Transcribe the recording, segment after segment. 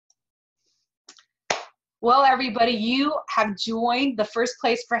Well, everybody, you have joined the First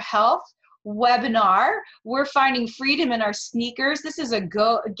Place for Health webinar. We're finding freedom in our sneakers. This is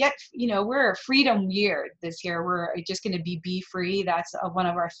we're a freedom year this year. We're just going to be free. That's one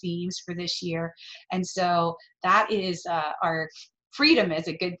of our themes for this year. And so that is our freedom is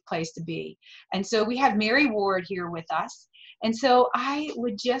a good place to be. And so we have Mary Ward here with us. And so I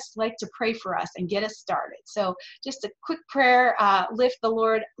would just like to pray for us and get us started. So just a quick prayer, lift the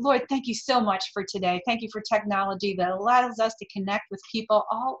Lord. Lord, thank you so much for today. Thank you for technology that allows us to connect with people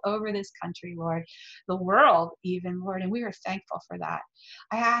all over this country, Lord, the world even, Lord, and we are thankful for that.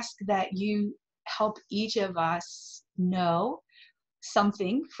 I ask that you help each of us know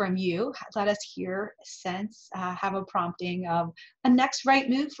something from you. Let us hear, sense, have a prompting of a next right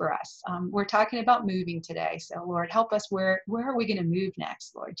move for us. We're talking about moving today. So Lord, help us. Where are we going to move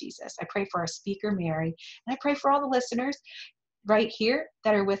next, Lord Jesus? I pray for our speaker, Mary, and I pray for all the listeners right here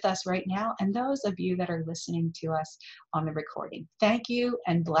that are with us right now, and those of you that are listening to us on the recording. Thank you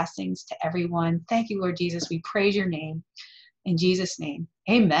and blessings to everyone. Thank you, Lord Jesus. We praise your name. In Jesus' name,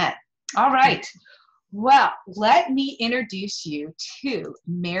 amen. All right. Well, let me introduce you to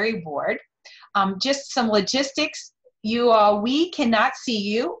Mary Ward. Just some logistics. We cannot see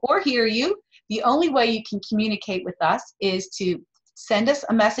you or hear you. The only way you can communicate with us is to send us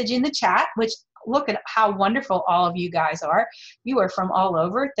a message in the chat, which look at how wonderful all of you guys are. You are from all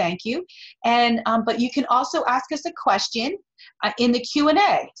over. Thank you. And but you can also ask us a question in the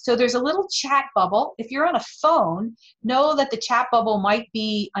Q&A. So there's a little chat bubble. If you're on a phone, know that the chat bubble might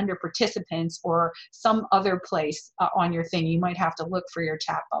be under participants or some other place on your thing. You might have to look for your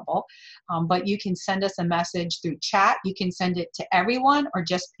chat bubble. But you can send us a message through chat. You can send it to everyone or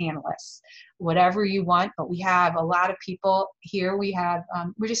just panelists, whatever you want. But we have a lot of people here.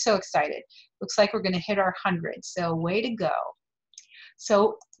 We're just so excited. Looks like we're going to hit our 100. So way to go.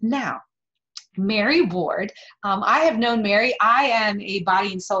 So now, Mary Ward. I have known Mary. I am a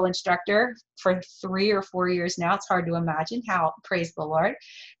body and soul instructor for 3 or 4 years now. It's hard to imagine how, praise the Lord.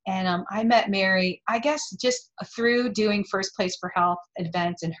 And I met Mary, I guess, just through doing First Place for Health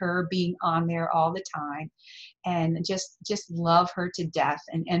events and her being on there all the time. And just love her to death.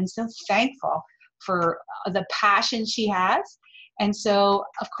 And so thankful for the passion she has. And so,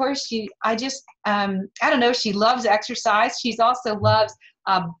 of course, she loves exercise. She's also loves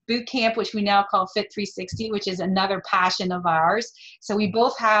boot camp, which we now call Fit 360, which is another passion of ours. So we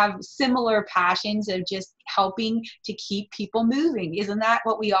both have similar passions of just helping to keep people moving. Isn't that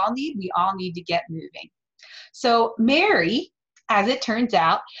what we all need? We all need to get moving. So Mary, as it turns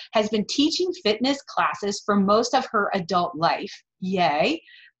out, has been teaching fitness classes for most of her adult life. Yay.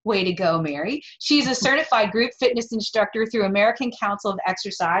 Way to go, Mary. She's a certified group fitness instructor through American Council of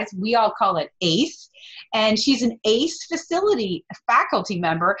Exercise. We all call it ACE. And she's an ACE facility faculty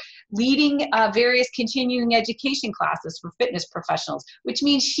member leading various continuing education classes for fitness professionals, which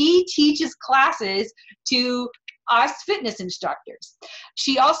means she teaches classes to us fitness instructors.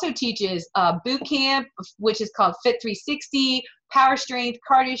 She also teaches boot camp, which is called Fit 360, power strength,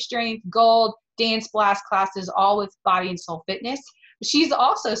 cardio strength, gold, dance blast classes, all with body and soul fitness. She's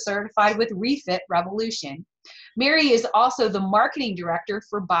also certified with Refit Revolution. Mary is also the marketing director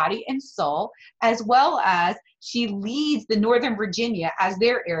for Body and Soul, as well as she leads the Northern Virginia as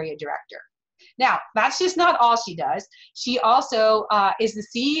their area director. Now, that's just not all she does. She also is the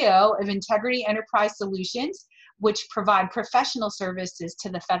CEO of Integrity Enterprise Solutions, which provide professional services to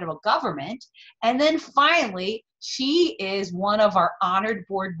the federal government. And then finally, she is one of our honored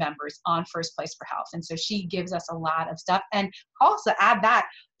board members on First Place for Health. And so she gives us a lot of stuff. And also add that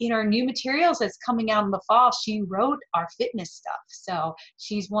in our new materials that's coming out in the fall, she wrote our fitness stuff. So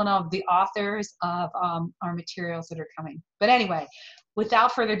she's one of the authors of our materials that are coming. But anyway,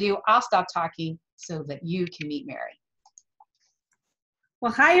 without further ado, I'll stop talking so that you can meet Mary.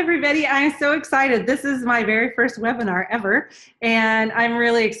 Well, hi, everybody. I'm so excited. This is my very first webinar ever, and I'm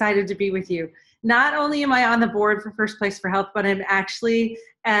really excited to be with you. Not only am I on the board for First Place for Health, but I'm actually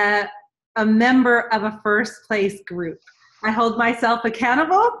a member of a First Place group. I hold myself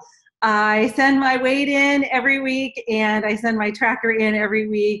accountable. I send my weight in every week, and I send my tracker in every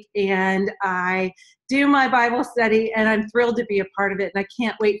week, and I do my Bible study, and I'm thrilled to be a part of it, and I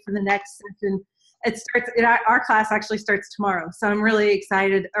can't wait for the next session. Our class actually starts tomorrow, so I'm really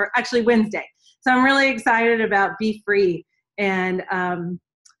excited, or actually Wednesday. So I'm really excited about Be Free, and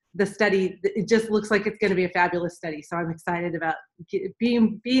the study. It just looks like it's going to be a fabulous study, so I'm excited about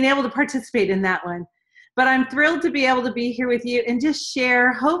being able to participate in that one. But I'm thrilled to be able to be here with you and just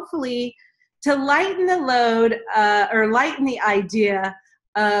share, hopefully, to lighten the load or lighten the idea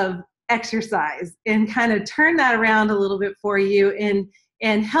of exercise and kind of turn that around a little bit for you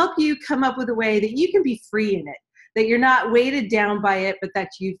and help you come up with a way that you can be free in it, that you're not weighted down by it, but that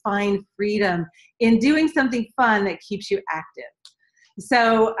you find freedom in doing something fun that keeps you active.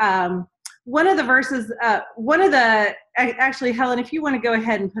 So one of the verses, actually, Helen, if you want to go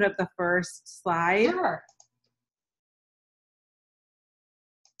ahead and put up the first slide. Sure.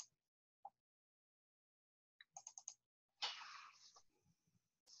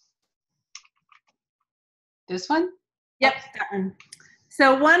 This one? Yep, that one.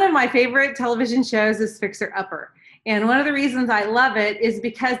 So one of my favorite television shows is Fixer Upper. And one of the reasons I love it is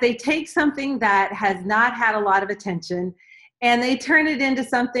because they take something that has not had a lot of attention and they turn it into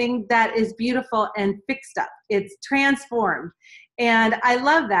something that is beautiful and fixed up. It's transformed. And I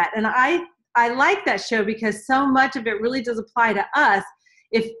love that. And I like that show because so much of it really does apply to us.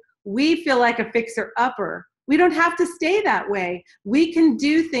 If we feel like a fixer-upper, we don't have to stay that way. We can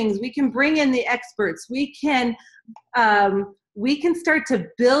do things. We can bring in the experts. We can start to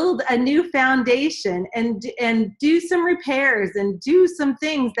build a new foundation and do some repairs and do some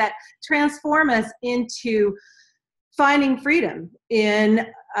things that transform us into finding freedom in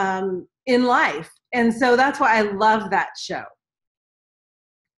life. And so that's why I love that show.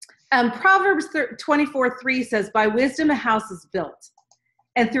 Proverbs 24:3 says, "By wisdom a house is built,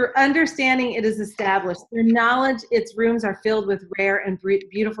 and through understanding it is established. Through knowledge its rooms are filled with rare and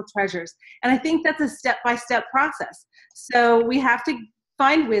beautiful treasures." And I think that's a step-by-step process. So we have to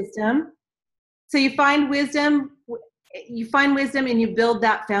find wisdom. So you find wisdom and you build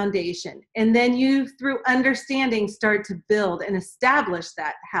that foundation. And then you, through understanding, start to build and establish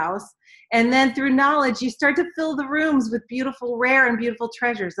that house. And then through knowledge, you start to fill the rooms with beautiful, rare, and beautiful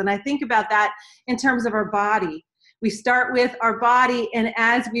treasures. And I think about that in terms of our body. We start with our body, and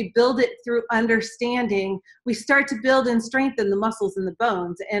as we build it through understanding, we start to build and strengthen the muscles and the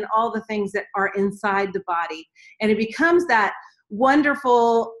bones and all the things that are inside the body. And it becomes that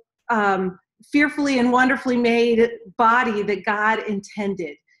wonderful, fearfully and wonderfully made body that God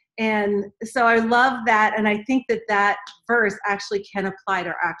intended. And so I love that, and I think that that verse actually can apply to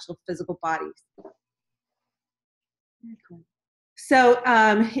our actual physical bodies. So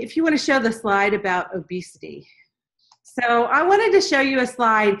if you want to show the slide about obesity. So I wanted to show you a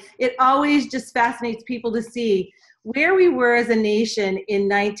slide. It always just fascinates people to see where we were as a nation in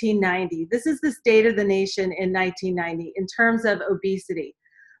 1990. This is the state of the nation in 1990 in terms of obesity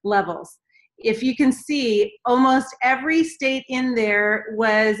levels. If you can see, almost every state in there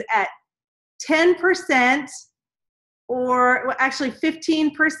was at 10% or actually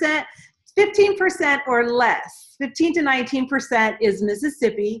 15%, 15% or less. 15 to 19% is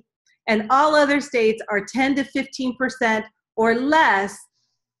Mississippi, and all other states are 10 to 15% or less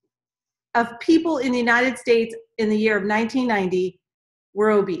of people in the United States in the year of 1990 were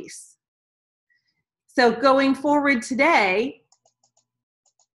obese. So going forward today,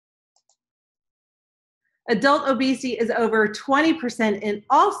 adult obesity is over 20% in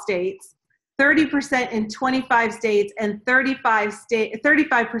all states, 30% in 25 states, and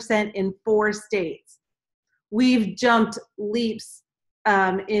 35% in 4 states. We've jumped leaps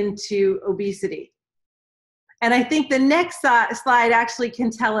into obesity. And I think the next slide actually can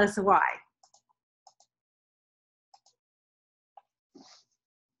tell us why.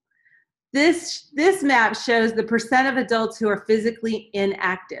 This map shows the percent of adults who are physically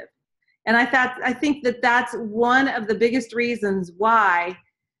inactive. And I think that that's one of the biggest reasons why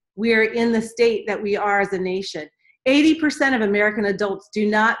we're in the state that we are as a nation. 80% of American adults do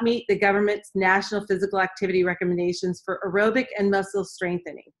not meet the government's national physical activity recommendations for aerobic and muscle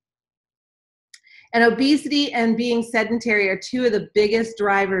strengthening. And obesity and being sedentary are 2 of the biggest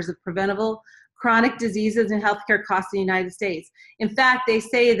drivers of preventable chronic diseases and healthcare costs in the United States. In fact, they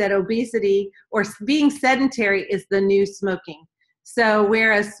say that obesity or being sedentary is the new smoking. So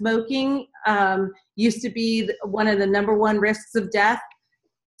whereas smoking used to be one of the #1 risks of death,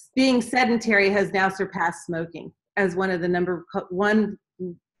 being sedentary has now surpassed smoking as one of the #1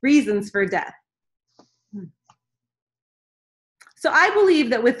 reasons for death. So I believe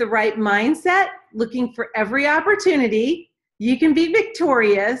that with the right mindset, looking for every opportunity, you can be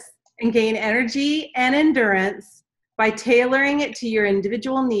victorious and gain energy and endurance by tailoring it to your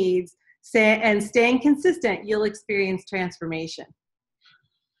individual needs and staying consistent. You'll experience transformation.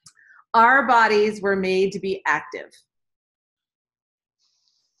 Our bodies were made to be active.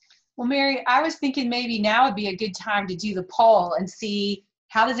 Well, Mary, I was thinking maybe now would be a good time to do the poll and see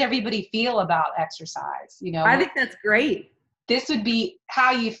how does everybody feel about exercise. You know, I think that's great. This would be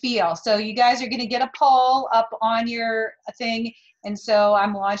how you feel. So you guys are going to get a poll up on your thing. And so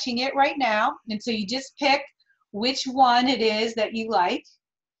I'm launching it right now. And so you just pick which one it is that you like.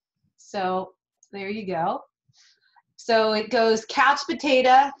 So there you go. So it goes couch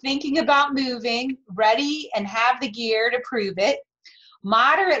potato, thinking about moving, ready and have the gear to prove it,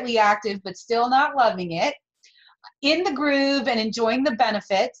 moderately active but still not loving it, in the groove and enjoying the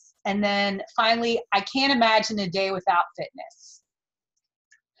benefits, and then finally, I can't imagine a day without fitness.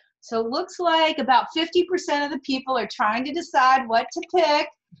 So it looks like about 50% of the people are trying to decide what to pick.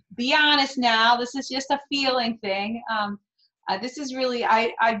 Be honest now, this is just a feeling thing. This is really,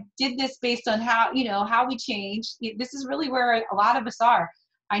 I did this based on how, how we change. This is really where a lot of us are.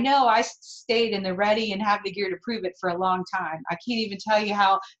 I know I stayed in the ready and have the gear to prove it for a long time. I can't even tell you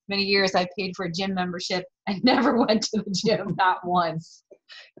how many years I paid for a gym membership. I never went to the gym, not once.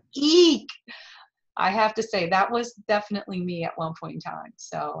 Eek! I have to say that was definitely me at one point in time.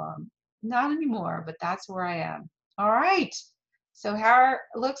 So not anymore, but that's where I am. All right. So how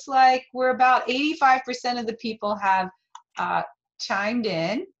looks like we're about 85% of the people have chimed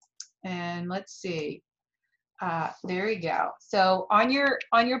in, and let's see. There you go. So on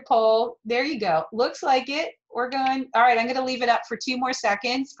your poll, there you go. Looks like it. We're going. All right. I'm going to leave it up for 2 more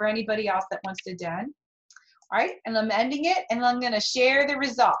seconds for anybody else that wants to done. All right, and I'm ending it, and I'm going to share the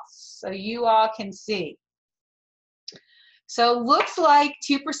results so you all can see. So looks like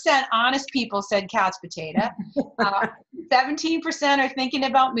 2% honest people said couch potato. 17% are thinking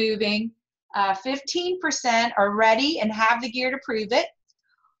about moving. 15% are ready and have the gear to prove it.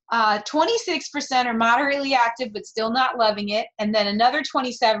 26% are moderately active but still not loving it. And then another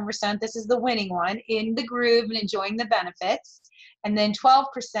 27%, this is the winning one, in the groove and enjoying the benefits. And then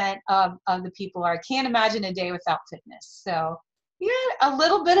 12% of the people are, can't imagine a day without fitness. So yeah, a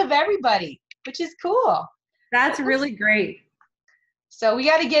little bit of everybody, which is cool. That's really great. So we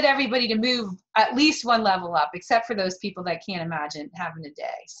got to get everybody to move at least one level up, except for those people that can't imagine having a day.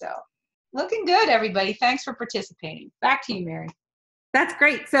 So looking good, everybody. Thanks for participating. Back to you, Mary. That's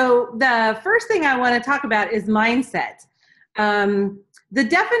great. So the first thing I want to talk about is mindset. The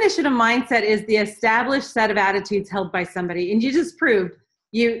definition of mindset is the established set of attitudes held by somebody. And you just proved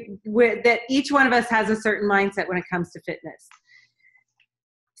that each one of us has a certain mindset when it comes to fitness.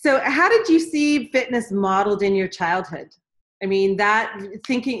 So how did you see fitness modeled in your childhood? I mean,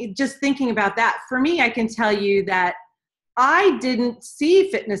 just thinking about that, for me, I can tell you that I didn't see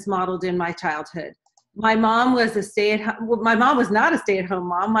fitness modeled in my childhood. My mom was my mom was not a stay-at-home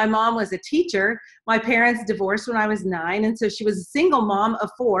mom. My mom was a teacher. My parents divorced when I was 9, and so she was a single mom of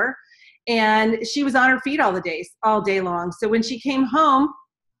 4, and she was on her feet all day long. So when she came home,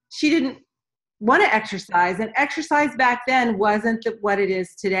 she didn't want to exercise, and exercise back then wasn't what it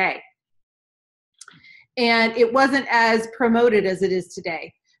is today. And it wasn't as promoted as it is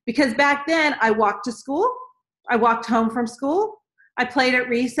today, because back then I walked to school, I walked home from school, I played at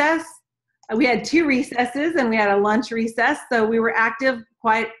recess. We had 2 recesses and we had a lunch recess, so we were active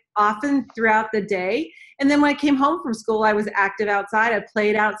quite often throughout the day. And then when I came home from school, I was active outside. I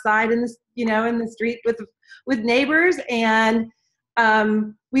played outside in the street with neighbors, and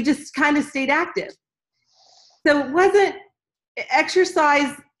we just kind of stayed active. So it wasn't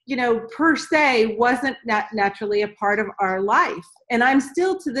exercise, per se, wasn't naturally a part of our life. And I'm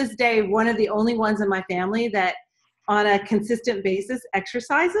still to this day one of the only ones in my family that on a consistent basis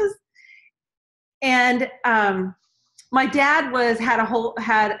exercises. And my dad was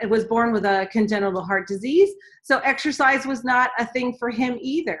born with a congenital heart disease, so exercise was not a thing for him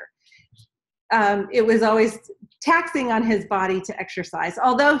either. It was always taxing on his body to exercise,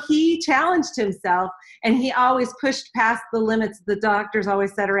 although he challenged himself and he always pushed past the limits the doctors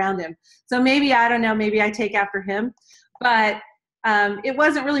always set around him. So maybe I take after him, but it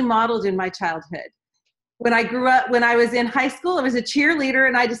wasn't really modeled in my childhood. When I grew up, when I was in high school, I was a cheerleader,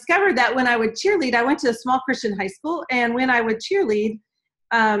 and I discovered that when I would cheerlead, I went to a small Christian high school, and when I would cheerlead,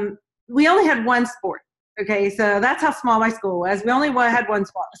 we only had one sport. Okay, so that's how small my school was. We only had one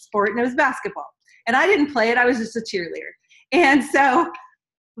sport, and it was basketball. And I didn't play it, I was just a cheerleader. And so,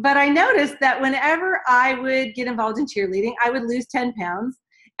 but I noticed that whenever I would get involved in cheerleading, I would lose 10 pounds,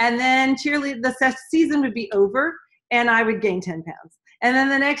 and then the season would be over, and I would gain 10 pounds. And then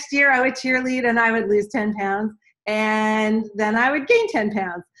the next year I would cheerlead and I would lose 10 pounds, and then I would gain 10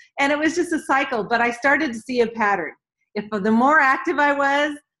 pounds. And it was just a cycle, but I started to see a pattern. If the more active I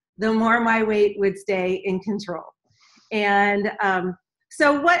was, the more my weight would stay in control. And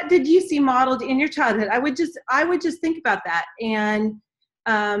so what did you see modeled in your childhood? I would just think about that and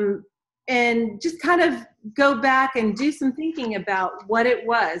just kind of go back and do some thinking about what it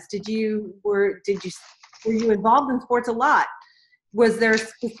was. Were you involved in sports a lot? Was there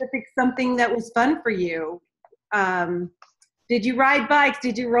specific something that was fun for you? Did you ride bikes?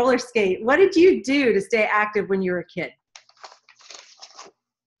 Did you roller skate? What did you do to stay active when you were a kid?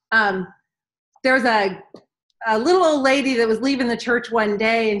 There was a little old lady that was leaving the church one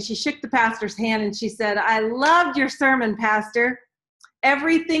day, and she shook the pastor's hand and she said, "I loved your sermon, Pastor.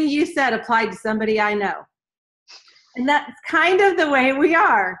 Everything you said applied to somebody I know." And that's kind of the way we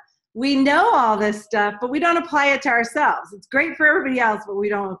are. We know all this stuff, but we don't apply it to ourselves. It's great for everybody else, but we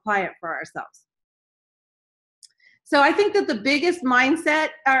don't apply it for ourselves. So I think that the biggest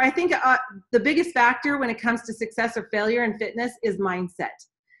mindset, or I think the biggest factor when it comes to success or failure in fitness is mindset.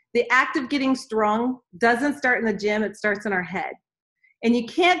 The act of getting strong doesn't start in the gym, it starts in our head. And you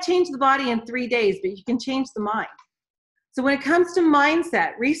can't change the body in 3 days, but you can change the mind. So when it comes to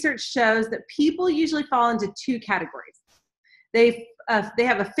mindset, research shows that people usually fall into 2 categories. They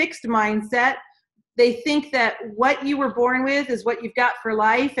have a fixed mindset. They think that what you were born with is what you've got for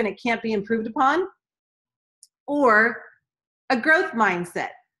life and it can't be improved upon. Or a growth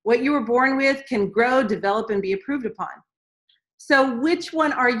mindset. What you were born with can grow, develop, and be improved upon. So which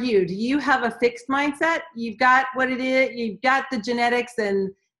one are you? Do you have a fixed mindset? You've got what it is, you've got the genetics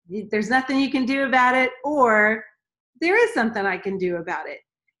and there's nothing you can do about it, or there is something I can do about it.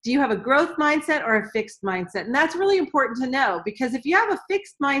 Do you have a growth mindset or a fixed mindset? And that's really important to know, because if you have a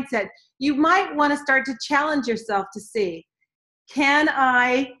fixed mindset, you might want to start to challenge yourself to see, can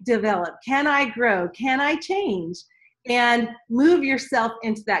I develop? Can I grow? Can I change? And move yourself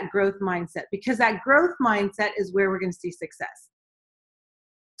into that growth mindset, because that growth mindset is where we're going to see success.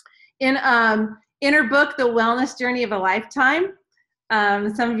 In her book, The Wellness Journey of a Lifetime,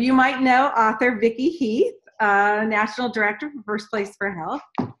 some of you might know author Vicki Heath, National Director for First Place for Health,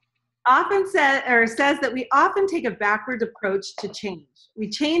 often says that we often take a backward approach to change. We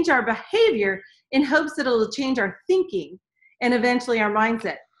change our behavior in hopes that it'll change our thinking and eventually our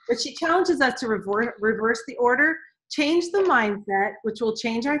mindset. But she challenges us to reverse the order, change the mindset, which will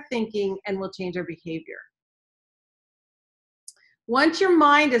change our thinking and will change our behavior. Once your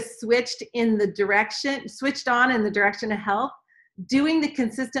mind is switched on in the direction of health, doing the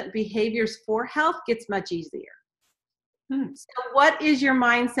consistent behaviors for health gets much easier. So what is your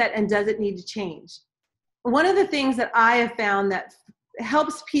mindset and does it need to change? One of the things that I have found that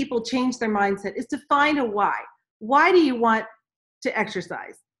helps people change their mindset is to find a why. Why do you want to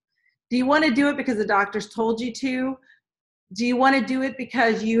exercise? Do you want to do it because the doctors told you to? Do you want to do it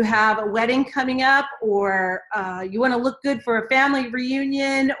because you have a wedding coming up, or you want to look good for a family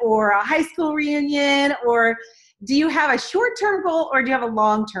reunion or a high school reunion? Or do you have a short-term goal or do you have a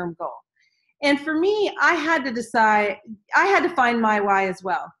long-term goal? And for me, I had to decide, I had to find my why as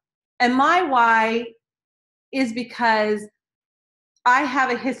well. And my why is because I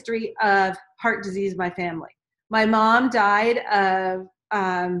have a history of heart disease in my family. My mom died of,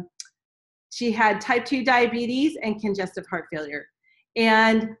 she had type 2 diabetes and congestive heart failure.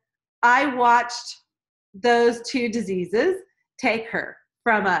 And I watched those 2 diseases take her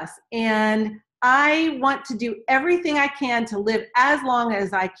from us. And I want to do everything I can to live as long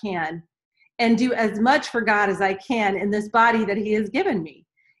as I can and do as much for God as I can in this body that He has given me.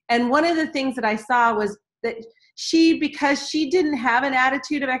 And one of the things that I saw was that because she didn't have an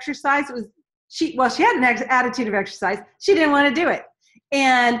attitude of exercise, she had an attitude of exercise, she didn't want to do it.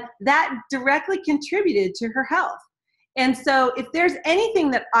 And that directly contributed to her health. And so if there's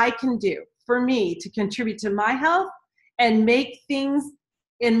anything that I can do for me to contribute to my health and make things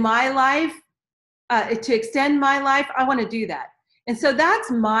in my life, to extend my life, I want to do that. And so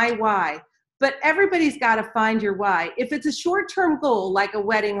that's my why. But everybody's got to find your why. If it's a short-term goal, like a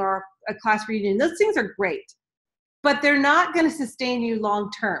wedding or a class reunion, those things are great, but they're not going to sustain you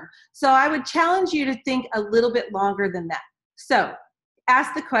long-term. So I would challenge you to think a little bit longer than that. So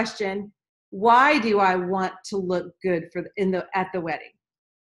ask the question, why do I want to look good at the wedding?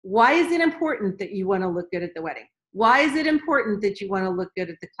 Why is it important that you want to look good at the wedding? Why is it important that you want to look good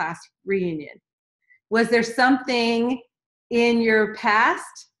at the class reunion? Was there something in your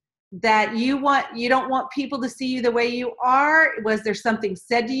past that you don't want people to see you the way you are? Was there something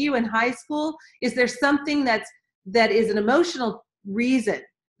said to you in high school? Is there something that is an emotional reason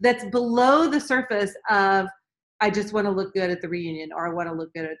that's below the surface of, I just want to look good at the reunion, or I want to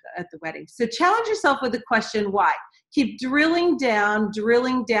look good at the wedding? So challenge yourself with the question, why? Keep drilling down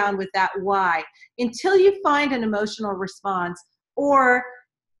with that why until you find an emotional response, or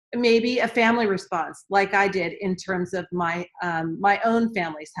maybe a family response like I did in terms of my own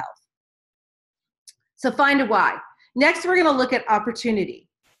family's health. So find a why. Next, we're going to look at opportunity.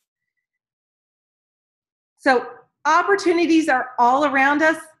 So opportunities are all around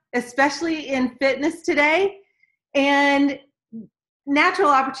us, especially in fitness today, and natural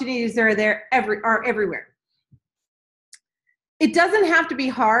opportunities are everywhere. it doesn't have to be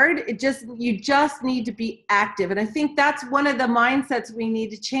hard. You just need to be active. And I think that's one of the mindsets we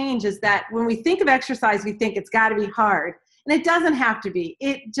need to change, is that when we think of exercise, we think it's got to be hard. And it doesn't have to be.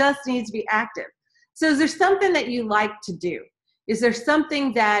 It just needs to be active. So is there something that you like to do? Is there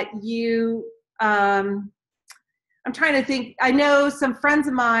something that you, I'm trying to think. I know some friends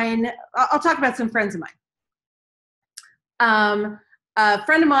of mine, I'll talk about some friends of mine. A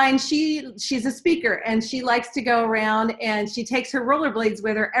friend of mine, she's a speaker, and she likes to go around, and she takes her rollerblades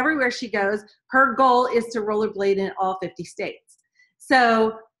with her everywhere she goes. Her goal is to rollerblade in all 50 states.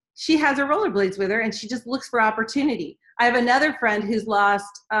 So she has her rollerblades with her, and she just looks for opportunity. I have another friend who's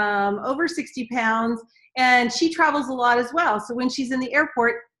lost over 60 pounds, and she travels a lot as well. So when she's in the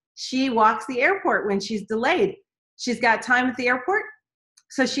airport, she walks the airport when she's delayed. She's got time at the airport,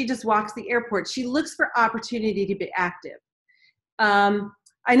 so she just walks the airport. She looks for opportunity to be active.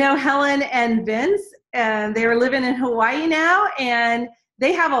 I know Helen and Vince, and they're living in Hawaii now, and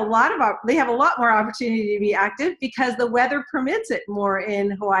they have a lot more opportunity to be active because the weather permits it more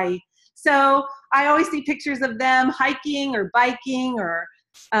in Hawaii. So I always see pictures of them hiking or biking or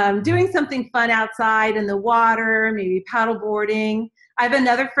doing something fun outside in the water, maybe paddle boarding. I have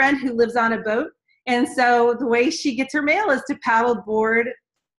another friend who lives on a boat, and so the way she gets her mail is to paddle board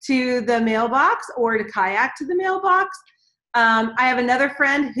to the mailbox or to kayak to the mailbox. I have another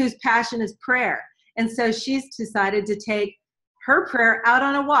friend whose passion is prayer. And so she's decided to take her prayer out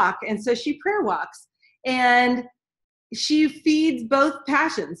on a walk. And so she prayer walks. And she feeds both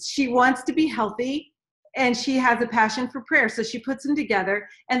passions. She wants to be healthy, and she has a passion for prayer. So she puts them together.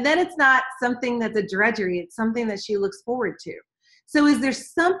 And then it's not something that's a drudgery. It's something that she looks forward to. So is there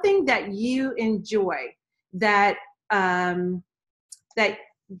something that you enjoy that that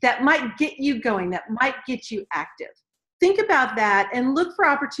might get you going, that might get you active? Think about that and look for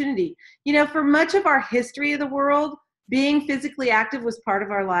opportunity. You know, for much of our history of the world, being physically active was part of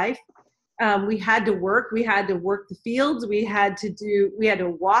our life. We had to work the fields, we had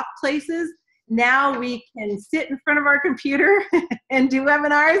to walk places. Now we can sit in front of our computer and do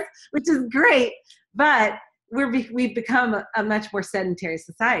webinars, which is great, but we've become a much more sedentary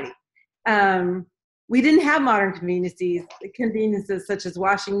society. We didn't have modern conveniences such as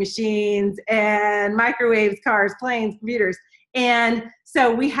washing machines and microwaves, cars, planes, computers. And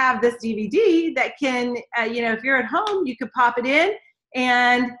so we have this DVD that can, if you're at home, you could pop it in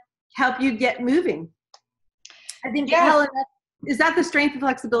and help you get moving. I think, yeah. Helen, is that the strength and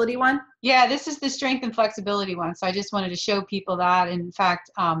flexibility one? Yeah, this is the strength and flexibility one. So I just wanted to show people that. In fact,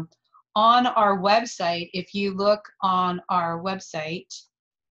 on our website, if you look on our website,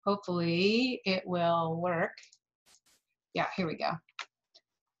 hopefully it will work. Yeah, here we go.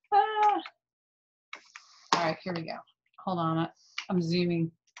 All right, here we go. Hold on, I'm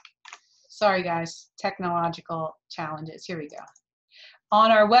zooming. Sorry guys, technological challenges. Here we go.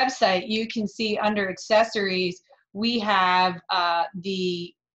 On our website, you can see under accessories, we have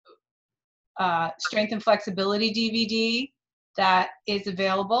the Strength and Flexibility DVD that is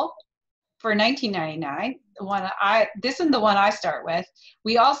available for $19.99. This is the one I start with.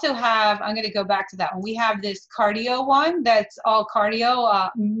 We also have, I'm going to go back to that one. We have this cardio one that's all cardio,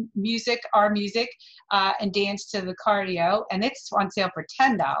 music, and dance to the cardio, and it's on sale for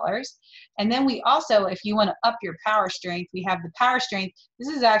 $10. And then we also, if you want to up your power strength, we have the power strength. This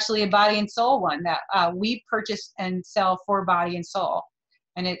is actually a body and soul one that we purchase and sell for body and soul,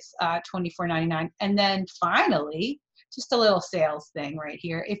 and it's $24.99. And then finally, just a little sales thing right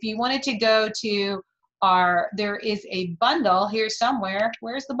here. If you wanted to go to there is a bundle here somewhere.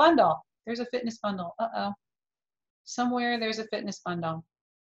 Where's the bundle? There's a fitness bundle. Somewhere there's a fitness bundle.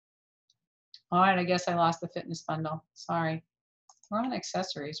 All right, I guess I lost the fitness bundle. Sorry. We're on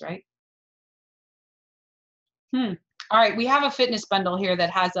accessories, right? All right, we have a fitness bundle here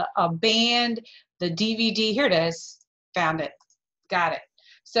that has a band, the DVD. Here it is. Found it. Got it.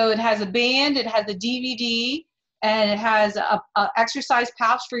 So it has a band, it has a DVD, and it has a exercise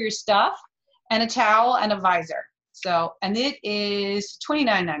pouch for your stuff, and a towel and a visor. So, and it is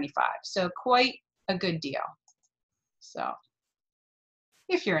 $29.95. So quite a good deal. So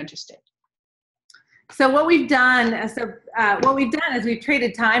if you're interested. So what we've done is we've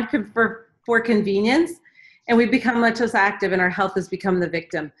traded time for convenience, and we've become much less active, and our health has become the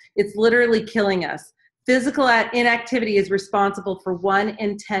victim. It's literally killing us. Physical inactivity is responsible for 1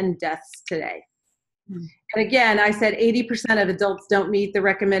 in 10 deaths today. And again, I said 80% of adults don't meet the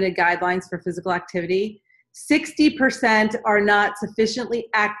recommended guidelines for physical activity. 60% are not sufficiently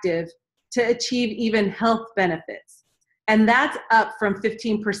active to achieve even health benefits. And that's up from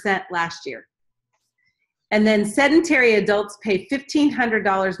 15% last year. And then sedentary adults pay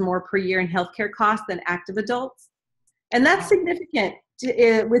 $1,500 more per year in healthcare costs than active adults. And that's significant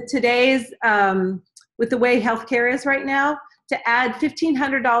with today's, with the way healthcare is right now, to add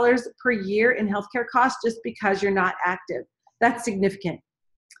 $1,500 per year in healthcare costs just because you're not active. That's significant.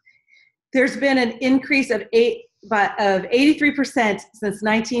 There's been an increase of 83% since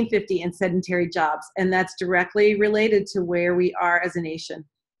 1950 in sedentary jobs, and that's directly related to where we are as a nation.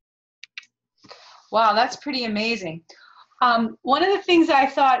 Wow, that's pretty amazing. One of the things I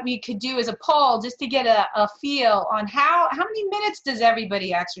thought we could do is a poll just to get a feel on how many minutes does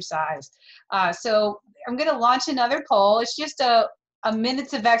everybody exercise. So I'm going to launch another poll. It's just a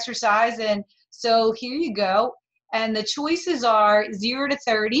minutes of exercise, and so here you go. And the choices are 0 to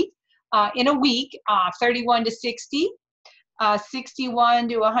 30 in a week, 31 to 60, 61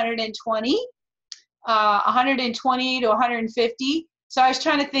 to 120, 120 to 150. So I was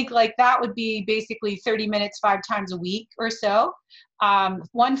trying to think like that would be basically 30 minutes 5 times a week or so.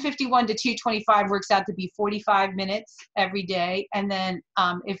 151 to 225 works out to be 45 minutes every day. And then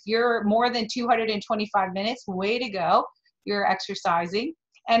if you're more than 225 minutes, way to go, you're exercising.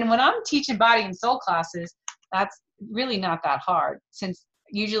 And when I'm teaching body and soul classes, that's really not that hard, since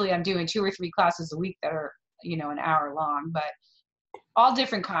usually I'm doing 2 or 3 classes a week that are, an hour long, but all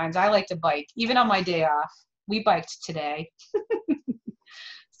different kinds. I like to bike, even on my day off. We biked today.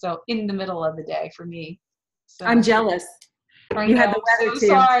 So in the middle of the day for me. So, I'm jealous. You had the weather too.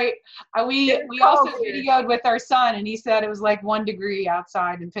 Sorry. We also videoed with our son, and he said it was like 1 degree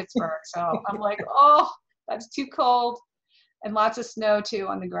outside in Pittsburgh. So I'm like, oh, that's too cold. And lots of snow too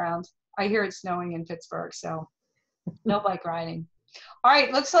on the ground. I hear it's snowing in Pittsburgh, so no bike riding. All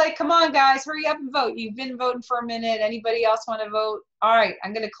right, looks like, come on guys, hurry up and vote. You've been voting for a minute. Anybody else want to vote? All right,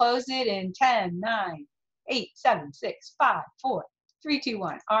 I'm going to close it in 10, 9, 8, 7, 6, 5, 4, 3, 2,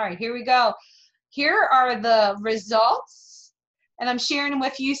 1. All right, here we go. Here are the results, and I'm sharing them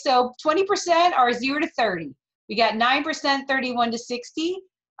with you. So 20% are 0 to 30. We got 9%, 31 to 60.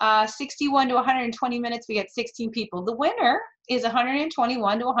 61 to 120 minutes, we get 16 people. The winner is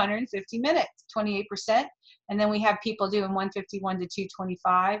 121 to 150 minutes, 28%. And then we have people doing 151 to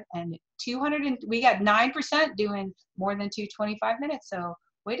 225, and 200. We got 9% doing more than 225 minutes. So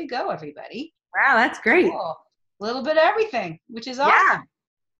way to go, everybody. Wow, that's great. Cool. A little bit of everything, which is awesome. Yeah.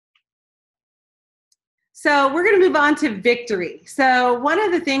 So we're going to move on to victory. So one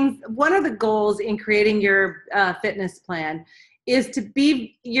of the goals in creating your fitness plan is to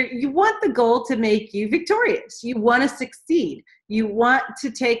be, you want the goal to make you victorious. You want to succeed. You want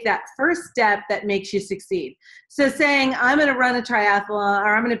to take that first step that makes you succeed. So saying, I'm going to run a triathlon,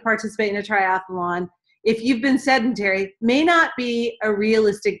 or I'm going to participate in a triathlon, if you've been sedentary, may not be a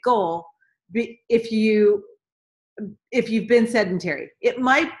realistic goal if you've been sedentary. It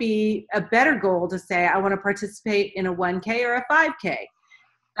might be a better goal to say, I want to participate in a 1K or a 5K.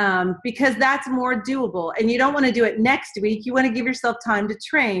 Because that's more doable, and you don't want to do it next week. You want to give yourself time to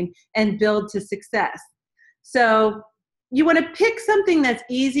train and build to success. So you want to pick something that's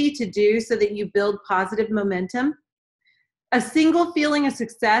easy to do so that you build positive momentum. A single feeling of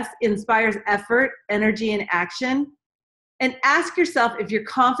success inspires effort, energy, and action. And ask yourself if you're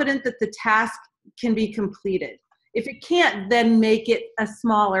confident that the task can be completed. If it can't, then make it a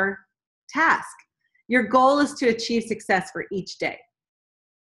smaller task. Your goal is to achieve success for each day.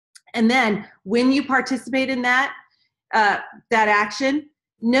 And then when you participate in that action,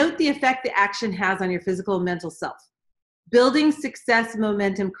 note the effect the action has on your physical and mental self. Building success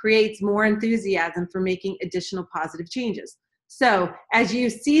momentum creates more enthusiasm for making additional positive changes. So as you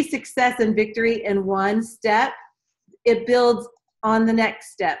see success and victory in one step, it builds on the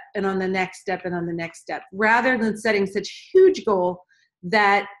next step and on the next step and on the next step, rather than setting such huge goal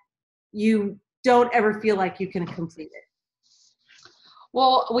that you don't ever feel like you can complete it.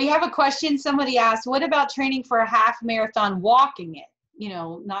 Well, we have a question. Somebody asked, what about training for a half marathon, walking it?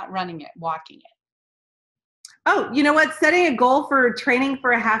 Not running it, walking it. Oh, you know what? Setting a goal for training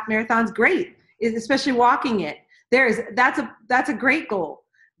for a half marathon is great, especially walking it. That's a great goal,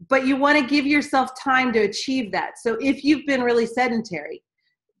 but you want to give yourself time to achieve that. So if you've been really sedentary,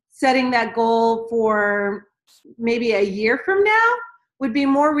 setting that goal for maybe a year from now would be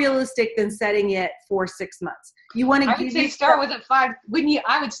more realistic than setting it for 6 months. You want to. I would say start with a 5. Wouldn't you?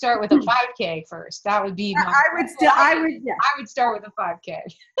 I would start with a 5K first. That would be. I would start with a 5K.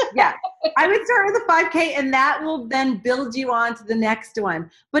 Yeah, I would start with a 5K, and that will then build you on to the next one.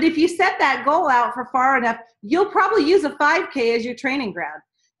 But if you set that goal out for far enough, you'll probably use a 5K as your training ground.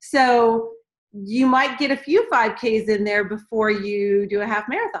 So you might get a few 5Ks in there before you do a half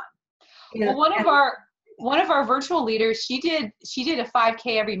marathon. Well, one of our virtual leaders, she did a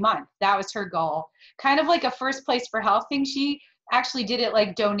 5K every month. That was her goal. Kind of like a first place for health thing. She actually did it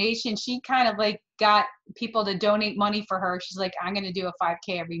like donation. She kind of like got people to donate money for her. She's like, I'm going to do a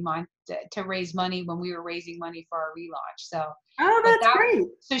 5K every month to raise money when we were raising money for our relaunch. So, Oh, but that's great.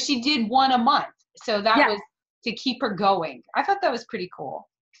 so she did one a month. So that Yeah. was to keep her going. I thought that was pretty cool.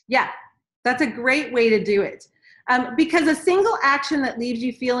 Yeah, that's a great way to do it. Because a single action that leaves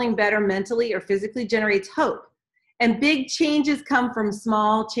you feeling better mentally or physically generates hope. And big changes come from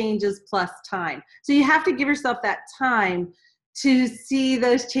small changes plus time. So you have to give yourself that time to see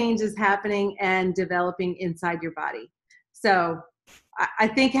those changes happening and developing inside your body. So I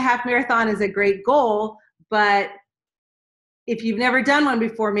think a half marathon is a great goal, but if you've never done one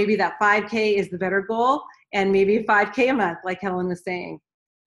before, maybe that 5K is the better goal, and maybe a 5K a month, like Helen was saying.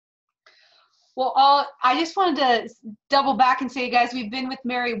 Well, I just wanted to double back and say, guys, we've been with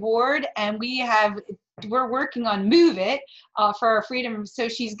Mary Ward, and we're working on Move It for our freedom. So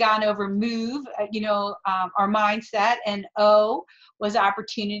she's gone over Move, our mindset, and O was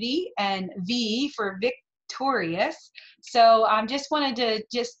opportunity, and V for victorious. So just wanted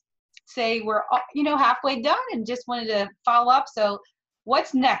to say we're halfway done, and just wanted to follow up. So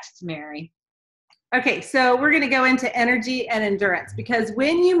what's next, Mary? Okay, so we're going to go into energy and endurance, because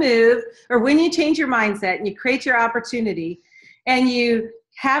when you move or when you change your mindset and you create your opportunity and you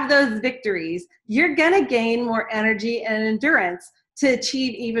have those victories, you're going to gain more energy and endurance to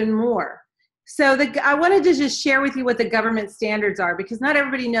achieve even more. So I wanted to just share with you what the government standards are, because not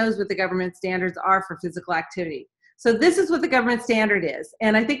everybody knows what the government standards are for physical activity. So this is what the government standard is.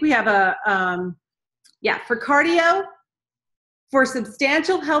 And I think we have for cardio, for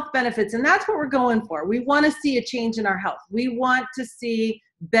substantial health benefits, and that's what we're going for. We want to see a change in our health. We want to see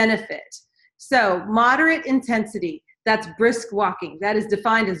benefit. So moderate intensity, that's brisk walking. That is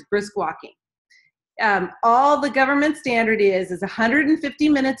defined as brisk walking. All the government standard is 150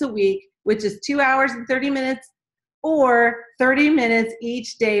 minutes a week, which is 2 hours and 30 minutes, or 30 minutes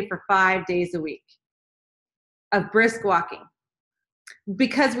each day for 5 days a week of brisk walking.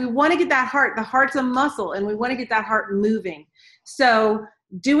 Because we want to get the heart's a muscle, and we want to get that heart moving. So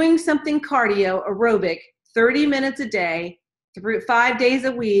doing something cardio, aerobic, 30 minutes a day, 5 days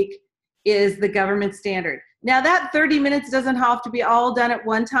a week is the government standard. Now that 30 minutes doesn't have to be all done at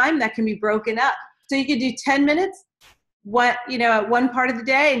one time. That can be broken up. So you could do 10 minutes, at one part of the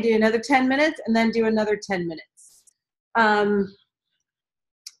day, and do another 10 minutes, and then do another 10 minutes.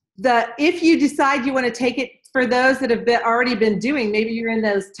 If you decide you want to take it, for those that have already been doing, maybe you're in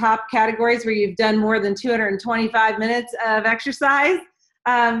those top categories where you've done more than 225 minutes of exercise,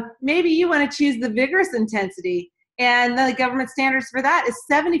 maybe you want to choose the vigorous intensity, and the government standards for that is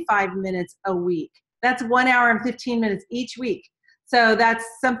 75 minutes a week. That's 1 hour and 15 minutes each week. So that's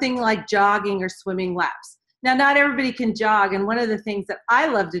something like jogging or swimming laps. Now, not everybody can jog, and one of the things that I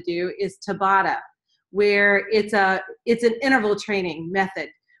love to do is Tabata, where it's an interval training method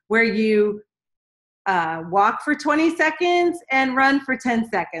where you walk for 20 seconds and run for 10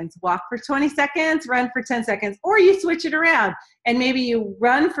 seconds. Walk for 20 seconds, run for 10 seconds. Or you switch it around, and maybe you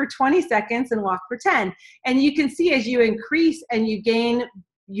run for 20 seconds and walk for 10. And you can see as you increase and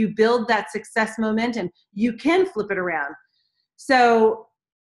you build that success momentum, you can flip it around. So,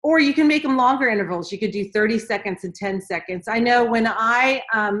 or you can make them longer intervals. You could do 30 seconds and 10 seconds. I know when I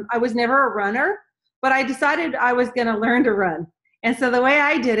was never a runner, but I decided I was going to learn to run. And so the way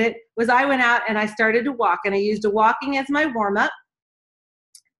I did it was I went out and I started to walk, and I used walking as my warm-up.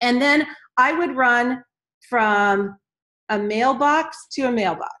 And then I would run from a mailbox to a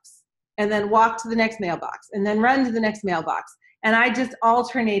mailbox, and then walk to the next mailbox, and then run to the next mailbox. And I just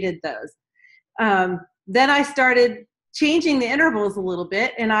alternated those. Then I started changing the intervals a little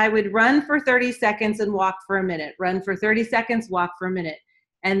bit, and I would run for 30 seconds and walk for a minute, run for 30 seconds, walk for a minute.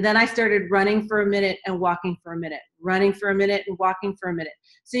 And then I started running for a minute and walking for a minute, running for a minute and walking for a minute.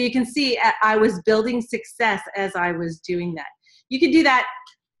 So you can see I was building success as I was doing that. You could do that.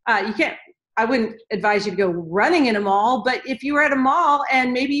 I wouldn't advise you to go running in a mall, but if you were at a mall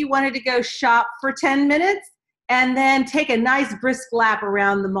and maybe you wanted to go shop for 10 minutes and then take a nice brisk lap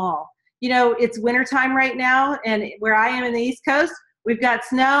around the mall. It's wintertime right now, and where I am in the East Coast, we've got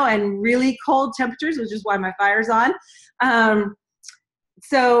snow and really cold temperatures, which is why my fire's on.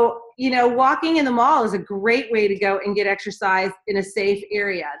 So, walking in the mall is a great way to go and get exercise in a safe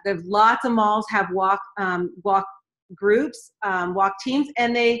area. There's lots of malls have walk groups, walk teams,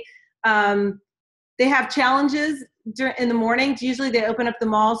 and they have challenges in the mornings. Usually they open up the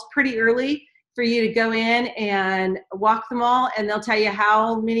malls pretty early for you to go in and walk the mall, and they'll tell you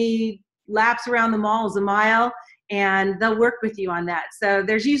how many laps around the mall is a mile, and they'll work with you on that. So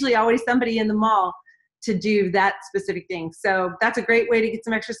there's usually always somebody in the mall to do that specific thing. So that's a great way to get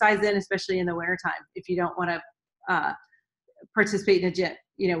some exercise in, especially in the wintertime, if you don't want to participate in a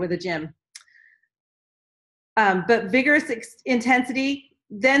gym, with a gym. But vigorous intensity,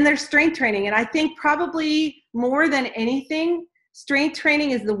 then there's strength training. And I think probably more than anything, strength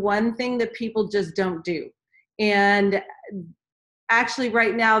training is the one thing that people just don't do. And actually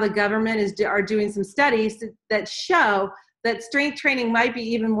right now the government are doing some studies that show that strength training might be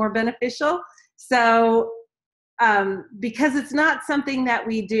even more beneficial. So because it's not something that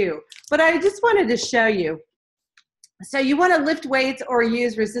we do. But I just wanted to show you. So you want to lift weights or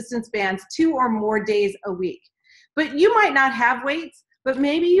use resistance bands 2 or more days a week. But you might not have weights, but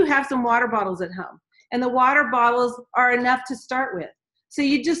maybe you have some water bottles at home. And the water bottles are enough to start with. So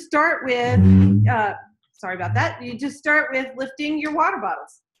you just start with, sorry about that, you just start with lifting your water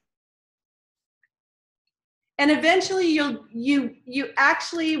bottles. And eventually you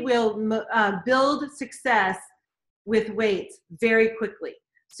actually will build success with weights very quickly.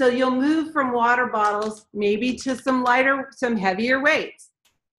 So you'll move from water bottles maybe to some heavier weights.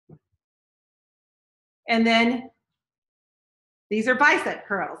 And then these are bicep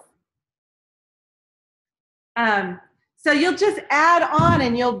curls. So you'll just add on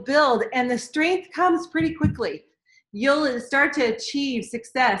and you'll build, and the strength comes pretty quickly. You'll start to achieve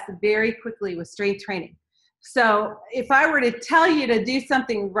success very quickly with strength training. So if I were to tell you to do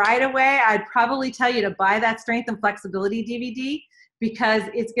something right away, I'd probably tell you to buy that Strength and Flexibility DVD, because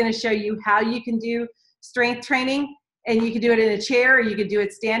it's going to show you how you can do strength training, and you can do it in a chair or you can do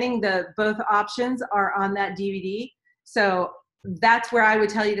it standing. Both options are on that DVD. So that's where I would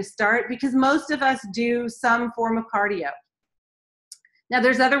tell you to start, because most of us do some form of cardio. Now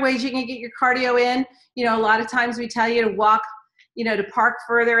there's other ways you can get your cardio in. A lot of times we tell you to walk, to park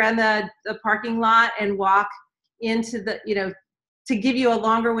further in the parking lot and walk into the, to give you a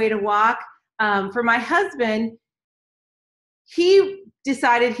longer way to walk. For my husband, he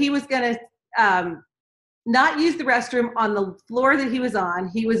decided he was going to not use the restroom on the floor that he was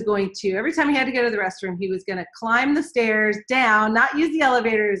on. He was going to, every time he had to go to the restroom, he was going to climb the stairs down, not use the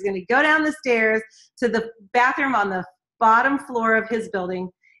elevator. He was going to go down the stairs to the bathroom on the bottom floor of his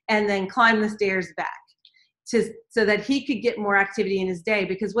building and then climb the stairs back so that he could get more activity in his day.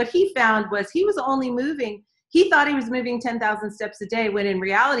 Because what he found was he thought he was moving 10,000 steps a day, when in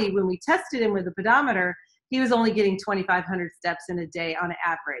reality, when we tested him with a pedometer, he was only getting 2,500 steps in a day on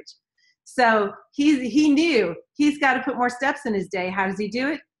average. So he knew he's got to put more steps in his day. How does he do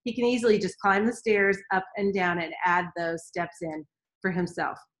it? He can easily just climb the stairs up and down and add those steps in for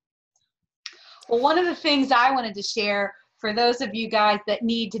himself. Well, one of the things I wanted to share for those of you guys that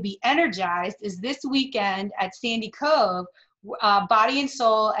need to be energized is this weekend at Sandy Cove, Body and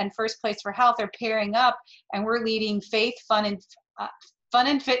Soul and First Place for Health are pairing up, and we're leading Faith, Fun,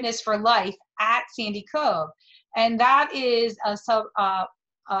 and Fitness for Life at Sandy Cove. And that is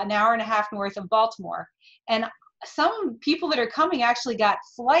an hour and a half north of Baltimore. And some people that are coming actually got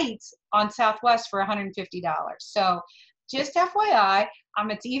flights on Southwest for $150. So just FYI,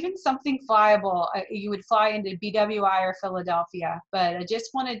 it's even something flyable. You would fly into BWI or Philadelphia. But I just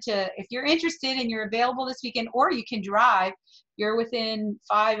wanted to, if you're interested and you're available this weekend, or you can drive, you're within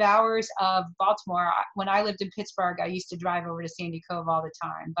 5 hours of Baltimore. When I lived in Pittsburgh, I used to drive over to Sandy Cove all the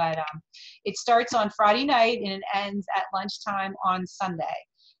time. But it starts on Friday night and it ends at lunchtime on Sunday.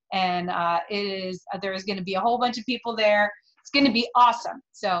 And there's going to be a whole bunch of people there. It's going to be awesome.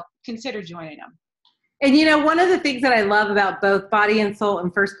 So consider joining them. And one of the things that I love about both Body and Soul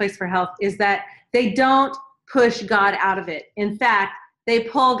and First Place for Health is that they don't push God out of it. In fact, they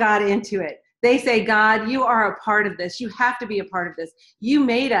pull God into it. They say, God, you are a part of this. You have to be a part of this. You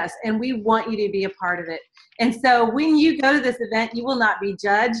made us, and we want you to be a part of it. And so when you go to this event, you will not be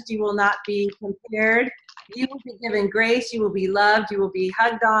judged. You will not be compared. You will be given grace. You will be loved. You will be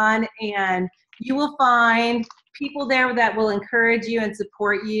hugged on, and you will find people there that will encourage you and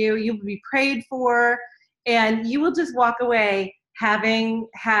support you. You will be prayed for, and you will just walk away having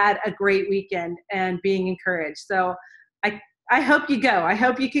had a great weekend and being encouraged. So I hope you go. I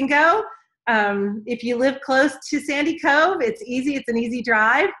hope you can go. If you live close to Sandy Cove, it's easy. It's an easy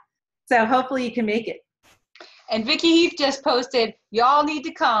drive. So hopefully you can make it. And Vicki Heath just posted, y'all need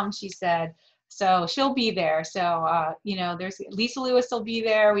to come, she said. So she'll be there. So, there's Lisa Lewis will be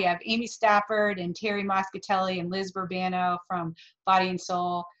there. We have Amy Stafford and Terry Moscatelli and Liz Burbano from Body and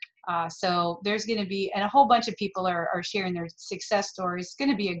Soul. So there's going to be, and a whole bunch of people are sharing their success stories. It's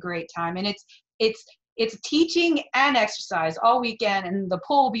going to be a great time. And it's teaching and exercise all weekend, and the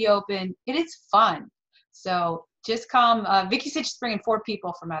pool will be open. It is fun. So just come. Vicki said she's bringing 4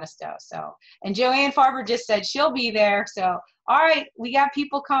 people from Edisto. So, and Joanne Farber just said she'll be there. So, all right, we got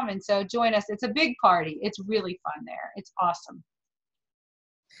people coming. So join us. It's a big party. It's really fun there. It's awesome.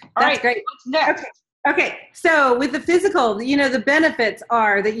 All That's right, great. what's next? Okay. Okay, so with the physical, the benefits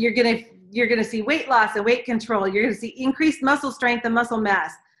are that you're gonna see weight loss and weight control. You're gonna see increased muscle strength and muscle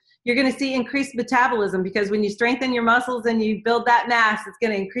mass. You're gonna see increased metabolism, because when you strengthen your muscles and you build that mass, it's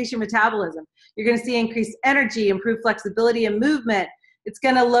gonna increase your metabolism. You're gonna see increased energy, improved flexibility and movement. It's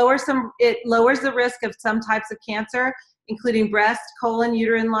gonna it lowers the risk of some types of cancer, including breast, colon,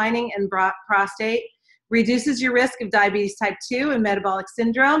 uterine lining, and prostate. Reduces your risk of diabetes type 2 and metabolic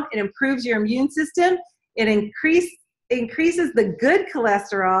syndrome. It improves your immune system. It increases the good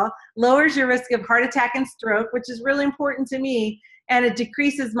cholesterol, lowers your risk of heart attack and stroke, which is really important to me, and it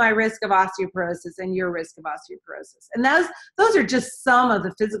decreases my risk of osteoporosis and your risk of osteoporosis. And those are just some of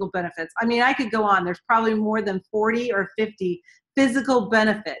the physical benefits. I mean, I could go on. There's probably more than 40 or 50 physical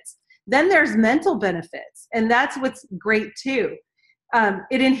benefits. Then there's mental benefits, and that's what's great too.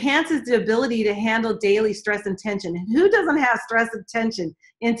 It enhances the ability to handle daily stress and tension. And who doesn't have stress and tension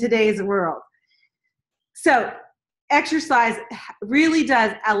in today's world? So exercise really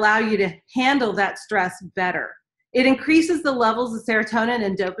does allow you to handle that stress better. It increases the levels of serotonin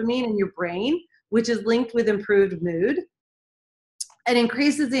and dopamine in your brain, which is linked with improved mood. It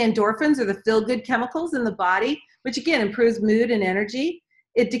increases the endorphins, or the feel-good chemicals in the body, which again improves mood and energy.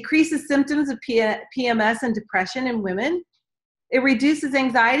 It decreases symptoms of PMS and depression in women. It reduces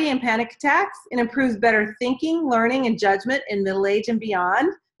anxiety and panic attacks. It improves better thinking, learning, and judgment in middle age and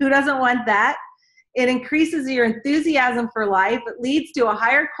beyond. Who doesn't want that? It increases your enthusiasm for life. It leads to a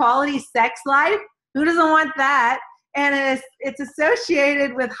higher quality sex life. Who doesn't want that? And it's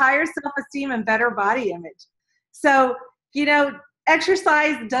associated with higher self-esteem and better body image. So,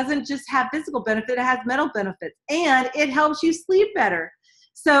 exercise doesn't just have physical benefit, it has mental benefits, and it helps you sleep better.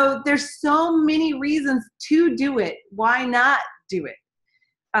 So there's so many reasons to do it. Why not do it?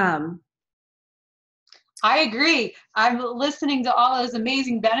 I agree. I'm listening to all those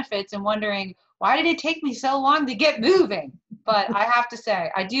amazing benefits and wondering, why did it take me so long to get moving? But I have to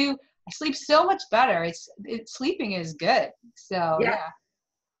say, I sleep so much better. Sleeping is good. So yeah.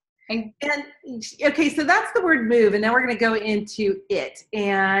 And okay, so that's the word move, and now we're going to go into it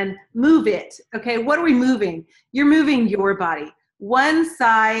and move it. Okay, what are we moving? You're moving your body. One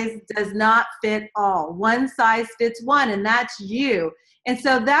size does not fit all. One size fits one, and that's you. And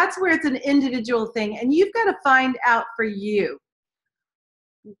so that's where it's an individual thing, and you've got to find out for you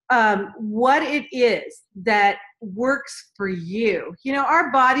what it is that works for you.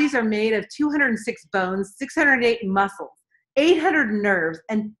 Our bodies are made of 206 bones, 608 muscles, 800 nerves,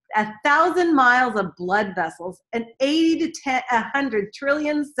 and 1,000 miles of blood vessels, and 80 to 100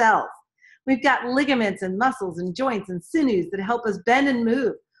 trillion cells. We've got ligaments and muscles and joints and sinews that help us bend and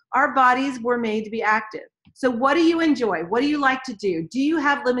move. Our bodies were made to be active. So what do you enjoy? What do you like to do? Do you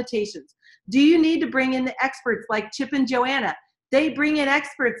have limitations? Do you need to bring in the experts like Chip and Joanna? They bring in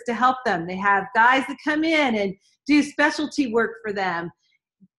experts to help them. They have guys that come in and do specialty work for them.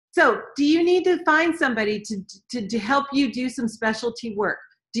 So do you need to find somebody to help you do some specialty work?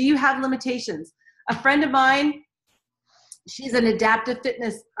 Do you have limitations? A friend of mine, she's an adaptive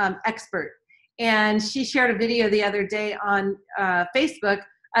fitness expert, and she shared a video the other day on Facebook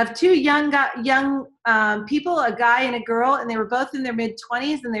of two young people, a guy and a girl, and they were both in their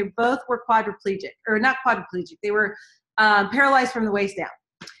mid-20s, and they both were quadriplegic, or not quadriplegic, they were paralyzed from the waist down.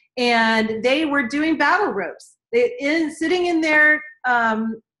 And they were doing battle ropes. Sitting in their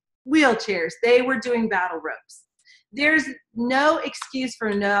wheelchairs, they were doing battle ropes. There's no excuse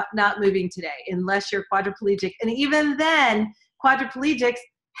for not moving today unless you're quadriplegic. And even then, quadriplegics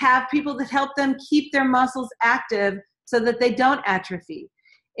have people that help them keep their muscles active so that they don't atrophy.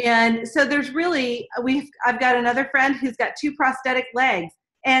 And so there's really, I've got another friend who's got 2 prosthetic legs,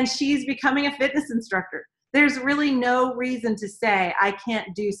 and she's becoming a fitness instructor. There's really no reason to say I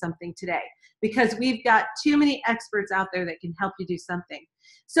can't do something today, because we've got too many experts out there that can help you do something.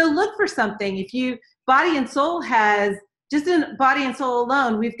 So look for something. If you, Body and Soul has, just in Body and Soul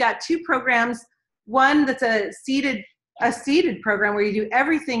alone, we've got 2 programs. One that's a seated program where you do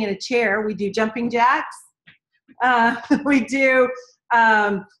everything in a chair. We do jumping jacks. We do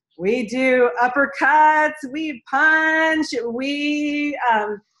uppercuts. We punch.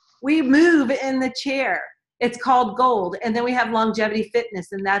 We move in the chair. It's called Gold. And then we have Longevity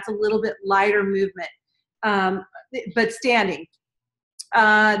Fitness, and that's a little bit lighter movement, but standing.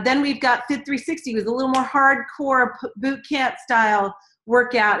 Then we've got Fit 360 with a little more hardcore boot camp style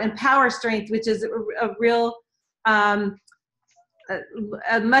workout, and Power Strength, which is a real, a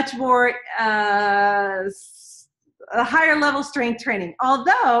much more, a higher level strength training.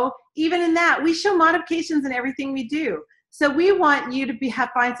 Although even in that, we show modifications in everything we do. So we want you to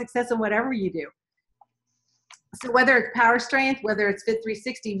find success in whatever you do. So whether it's power strength, whether it's Fit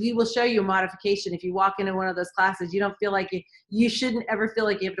 360, we will show you a modification. If you walk into one of those classes, you don't feel like you shouldn't ever feel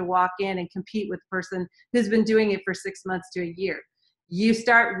like you have to walk in and compete with the person who's been doing it for 6 months to a year. You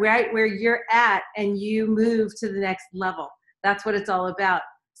start right where you're at and you move to the next level. That's what it's all about.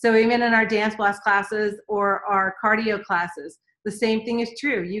 So even in our dance blast classes or our cardio classes, the same thing is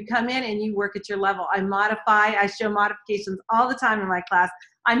true. You come in and you work at your level. I show modifications all the time in my class.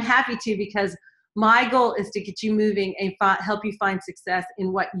 I'm happy to, because my goal is to get you moving and help you find success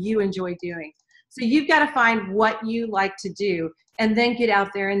in what you enjoy doing. So you've got to find what you like to do and then get out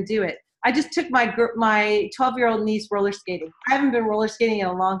there and do it. I just took my 12-year-old niece roller skating. I haven't been roller skating in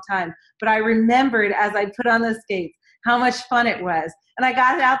a long time, but I remembered as I put on those skates how much fun it was. And I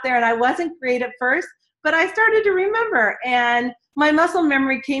got out there and I wasn't great at first, but I started to remember, and my muscle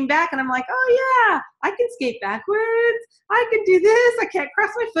memory came back, and I'm like, oh yeah, I can skate backwards. I can do this. I can't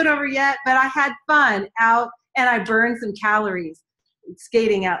cross my foot over yet, but I had fun out, and I burned some calories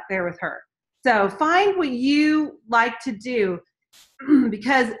skating out there with her. So find what you like to do,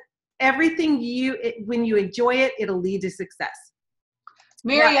 because everything when you enjoy it, it'll lead to success.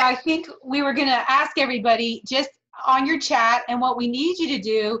 Mary, I think we were going to ask everybody just on your chat, and what we need you to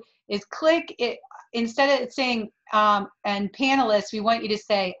do is click it. Instead of saying and panelists, we want you to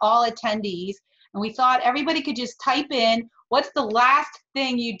say all attendees. And we thought everybody could just type in, what's the last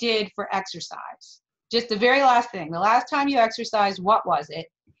thing you did for exercise? Just the very last thing. The last time you exercised, what was it?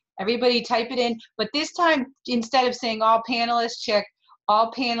 Everybody type it in. But this time, instead of saying all panelists, check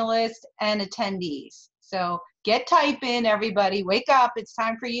all panelists and attendees. So get type in, everybody. Wake up. It's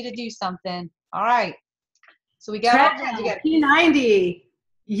time for you to do something. All right. So we got all kinds of P90.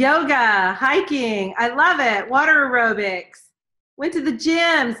 Yoga, hiking, I love it. Water aerobics. Went to the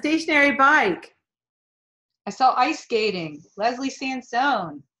gym, stationary bike. I saw ice skating. Leslie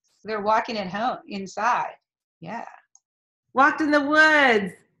Sansone. They're walking at home inside. Yeah. Walked in the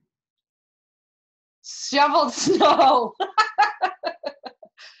woods. Shoveled snow.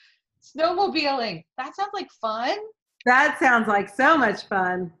 Snowmobiling. That sounds like fun. That sounds like so much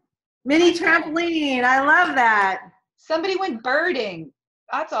fun. Mini trampoline. I love that. Somebody went birding.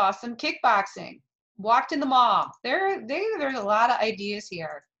 That's awesome. Kickboxing. Walked in the mall. There's a lot of ideas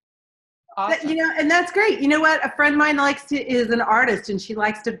here. Awesome. And that's great. You know what? A friend of mine is an artist, and she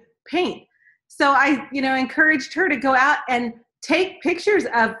likes to paint. So I, encouraged her to go out and take pictures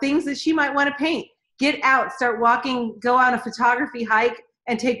of things that she might want to paint. Get out, start walking, go on a photography hike,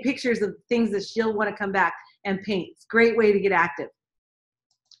 and take pictures of things that she'll want to come back and paint. It's a great way to get active.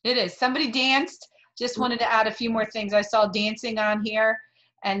 It is. Somebody danced. Just wanted to add a few more things. I saw dancing on here.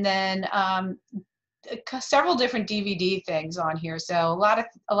 And then several different DVD things on here. So a lot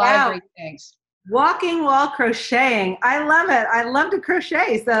of great things. Walking while crocheting. I love it. I love to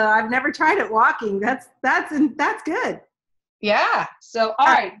crochet. So I've never tried it walking. That's good. Yeah. So, all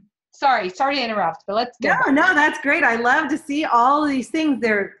right. Sorry to interrupt, but let's go. No, that's great. I love to see all of these things.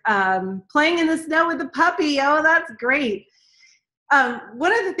 They're playing in the snow with the puppy. Oh, that's great.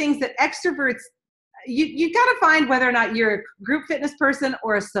 One of the things that extroverts, you got to find whether or not you're a group fitness person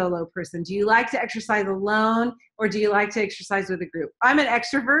or a solo person. Do you like to exercise alone, or do you like to exercise with a group? I'm an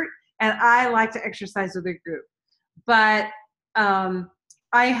extrovert, and I like to exercise with a group. But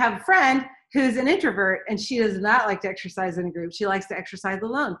I have a friend who's an introvert, and she does not like to exercise in a group. She likes to exercise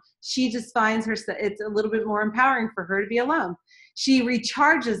alone. She just finds it's a little bit more empowering for her to be alone. She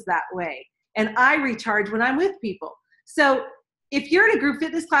recharges that way, and I recharge when I'm with people. So if you're in a group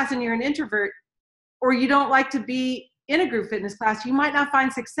fitness class and you're an introvert, or you don't like to be in a group fitness class, you might not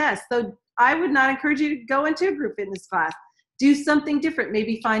find success. So I would not encourage you to go into a group fitness class. Do something different.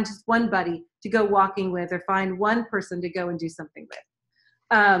 Maybe find just one buddy to go walking with, or find one person to go and do something with.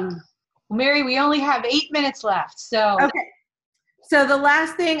 Mary, we only have 8 minutes left. So okay. So the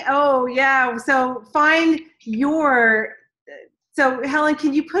last thing, so find so Helen,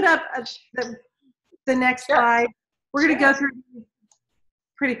 can you put up the next slide? We're going to go through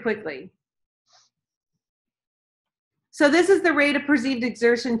pretty quickly. So this is the rate of perceived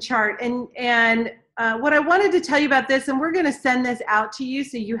exertion chart. And what I wanted to tell you about this, and we're going to send this out to you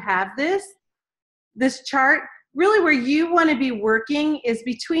so you have this chart. Really where you want to be working is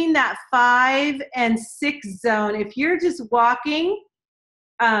between that 5 and 6 zone. If you're just walking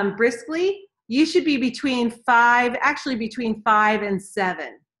briskly, you should be between 5 and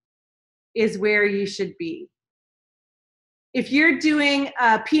 7 is where you should be. If you're doing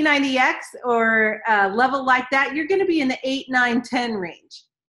a P90X or a level like that, you're going to be in the 8, 9, 10 range.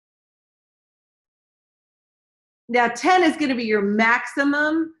 Now 10 is going to be your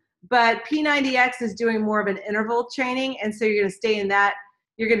maximum, but P90X is doing more of an interval training, and so you're going to stay in that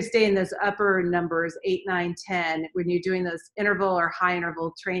you're going to stay in those upper numbers, 8, 9, 10. When you're doing those interval or high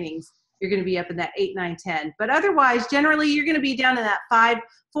interval trainings, you're going to be up in that 8, 9, 10. But otherwise, generally, you're going to be down in that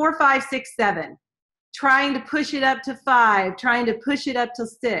 4, 5, 6, 7, trying to push it up to 5, trying to push it up to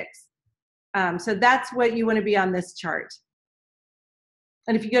 6. So that's what you want to be on this chart.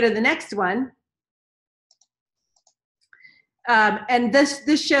 And if you go to the next one, and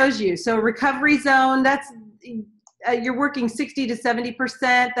this shows you, so recovery zone, that's, you're working 60 to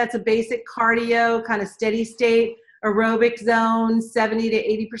 70%. That's a basic cardio, kind of steady state. Aerobic zone, 70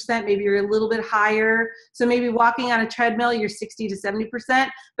 to 80%. Maybe you're a little bit higher. So maybe walking on a treadmill, you're 60 to 70%.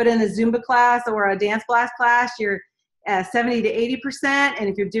 But in a Zumba class or a dance blast class, you're 70 to 80%. And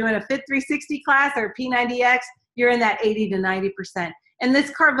if you're doing a Fit 360 class or a P90X, you're in that 80 to 90%. And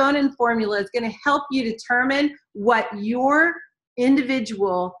this Carvonen formula is going to help you determine what your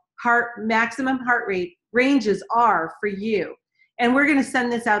individual maximum heart rate ranges are for you. And we're going to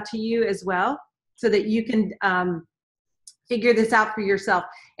send this out to you as well so that you can figure this out for yourself.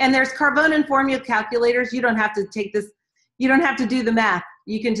 And there's Carvonen formula calculators. You don't have to take this. You don't have to do the math.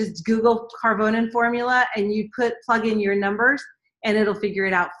 You can just Google Carvonen formula and you plug in your numbers and it'll figure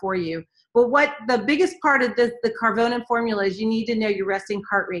it out for you. But what the biggest part of the Carvonen formula is, you need to know your resting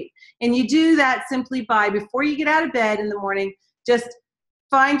heart rate. And you do that simply by, before you get out of bed in the morning, just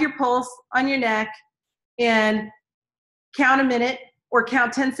find your pulse on your neck and count a minute or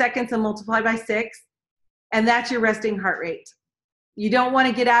count 10 seconds and multiply by 6. And that's your resting heart rate. You don't want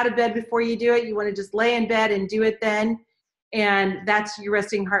to get out of bed before you do it. You want to just lay in bed and do it then. And that's your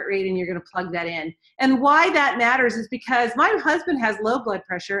resting heart rate, and you're going to plug that in. And why that matters is because my husband has low blood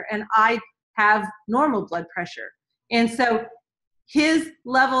pressure and I have normal blood pressure. And so his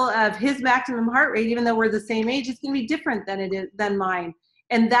level of his maximum heart rate, even though we're the same age, is going to be different than mine.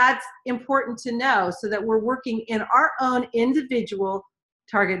 And that's important to know so that we're working in our own individual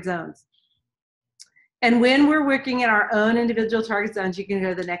target zones. And when we're working in our own individual target zones, you can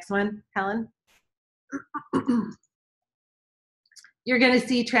go to the next one, Helen. You're going to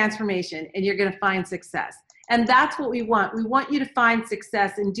see transformation and you're going to find success. And that's what we want. We want you to find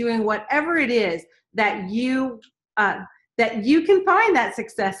success in doing whatever it is that you can find that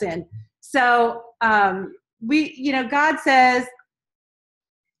success in. So God says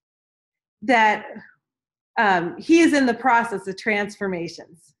that he is in the process of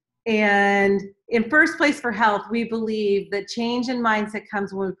transformations. And in First Place for Health, we believe that change in mindset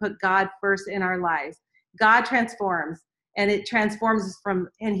comes when we put God first in our lives. God transforms. And he transforms us from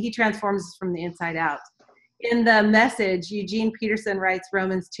the inside out. In the Message, Eugene Peterson writes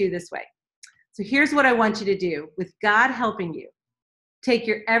Romans 2 this way. So here's what I want you to do. With God helping you, take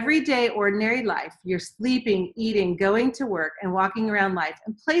your everyday ordinary life, your sleeping, eating, going to work, and walking around life,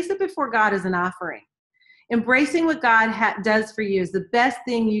 and place it before God as an offering. Embracing what God does for you is the best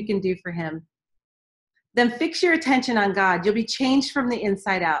thing you can do for him. Then fix your attention on God. You'll be changed from the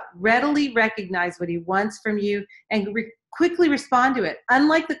inside out. Readily recognize what he wants from you and quickly respond to it.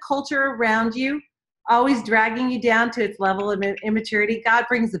 Unlike the culture around you, always dragging you down to its level of immaturity, God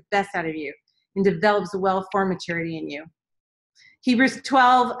brings the best out of you and develops a well-formed maturity in you. Hebrews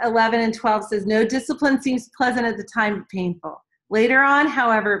 12:11 and 12 says, no discipline seems pleasant at the time, but painful. Later on,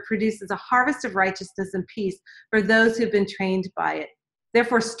 however, it produces a harvest of righteousness and peace for those who've been trained by it.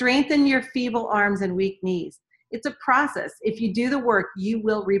 Therefore, strengthen your feeble arms and weak knees. It's a process. If you do the work, you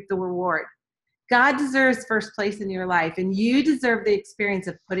will reap the reward. God deserves first place in your life, and you deserve the experience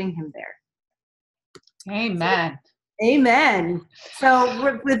of putting him there. Amen. So, amen.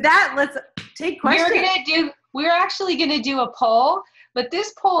 So with that, let's take questions. We're actually going to do a poll, but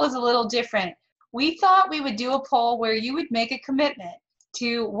this poll is a little different. We thought we would do a poll where you would make a commitment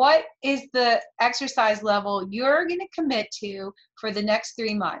to what is the exercise level you're going to commit to for the next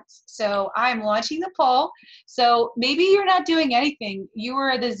 3 months. So I'm launching the poll. So maybe you're not doing anything. You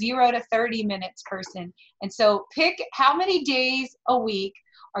are the 0 to 30 minutes person. And so pick how many days a week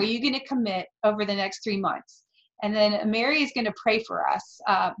are you going to commit over the next 3 months. And then Mary is going to pray for us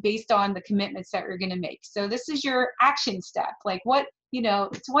based on the commitments that we're going to make. So this is your action step. Like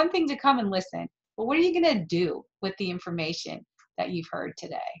it's one thing to come and listen, but what are you going to do with the information that you've heard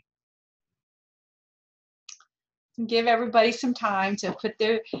today? Give everybody some time to put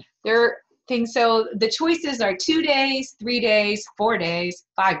their things. So the choices are 2 days, 3 days, 4 days,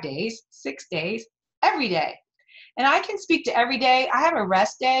 5 days, 6 days, every day. And I can speak to every day. I have a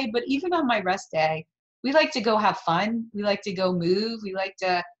rest day, but even on my rest day, we like to go have fun. We like to go move. We like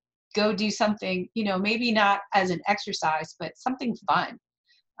to go do something, maybe not as an exercise, but something fun.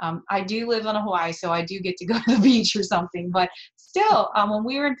 I do live on Hawaii, so I do get to go to the beach or something. But still, when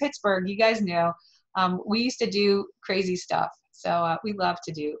we were in Pittsburgh, you guys know, we used to do crazy stuff. So we love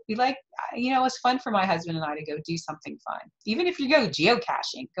to do, it's fun for my husband and I to go do something fun. Even if you go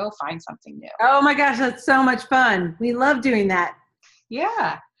geocaching, go find something new. Oh my gosh, that's so much fun. We love doing that.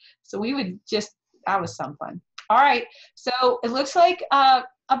 Yeah. So that was some fun. All right. So it looks like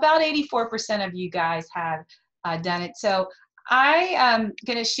about 84% of you guys have done it. So I am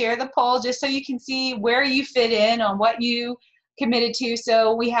going to share the poll just so you can see where you fit in on what you committed to.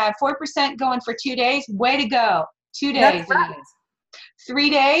 So we have 4% going for 2 days. Way to go. 2 days. That's right. 3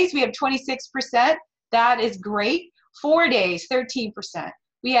 days, we have 26%. That is great. 4 days, 13%.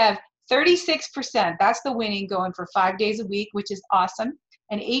 We have 36%. That's the winning, going for 5 days a week, which is awesome.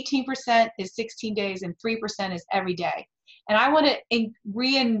 And 18% is 16 days, and 3% is every day. And I want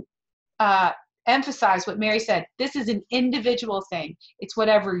to emphasize what Mary said. This is an individual thing. It's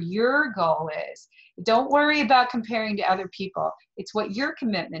whatever your goal is. Don't worry about comparing to other people. It's what your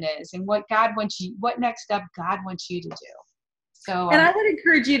commitment is and what next step God wants you to do. So, and I would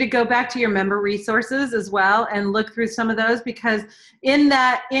encourage you to go back to your member resources as well and look through some of those, because in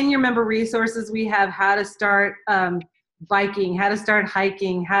your member resources, we have how to start biking, how to start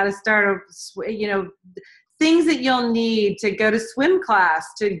hiking, how to start, things that you'll need to go to swim class,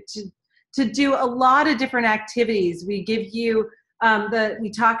 to do a lot of different activities. We give you,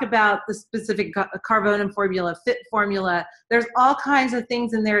 we talk about the specific Carvonum formula, fit formula. There's all kinds of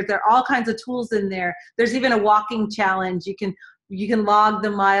things in there. There are all kinds of tools in there. There's even a walking challenge. You can log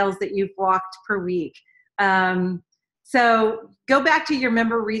the miles that you've walked per week. So go back to your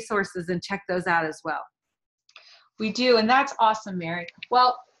member resources and check those out as well. We do, and that's awesome, Mary.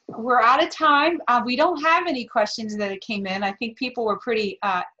 Well, we're out of time. We don't have any questions that came in. I think people were pretty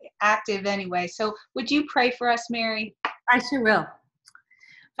active anyway. So would you pray for us, Mary? I sure will.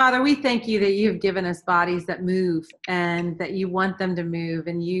 Father, we thank you that you've given us bodies that move and that you want them to move.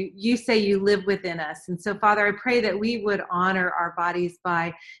 And you say you live within us. And so, Father, I pray that we would honor our bodies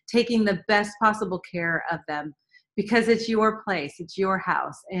by taking the best possible care of them, because it's your place, it's your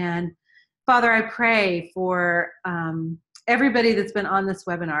house. And Father, I pray for everybody that's been on this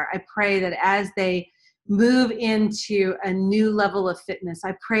webinar. I pray that as they move into a new level of fitness,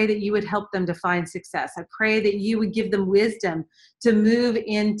 I pray that you would help them to find success. I pray that you would give them wisdom to move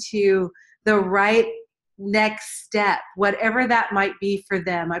into the right next step, whatever that might be for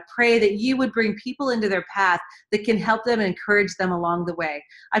them. I pray that you would bring people into their path that can help them and encourage them along the way.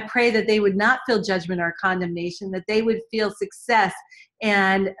 I pray that they would not feel judgment or condemnation, that they would feel success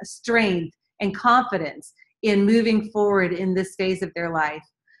and strength and confidence in moving forward in this phase of their life.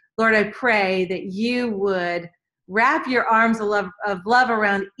 Lord, I pray that you would wrap your arms of love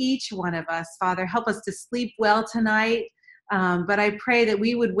around each one of us. Father, help us to sleep well tonight. But I pray that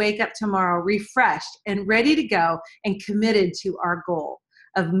we would wake up tomorrow refreshed and ready to go and committed to our goal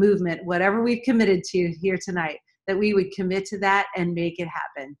of movement, whatever we've committed to here tonight, that we would commit to that and make it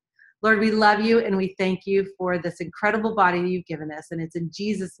happen. Lord, we love you and we thank you for this incredible body you've given us. And it's in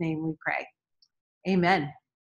Jesus' name we pray. Amen.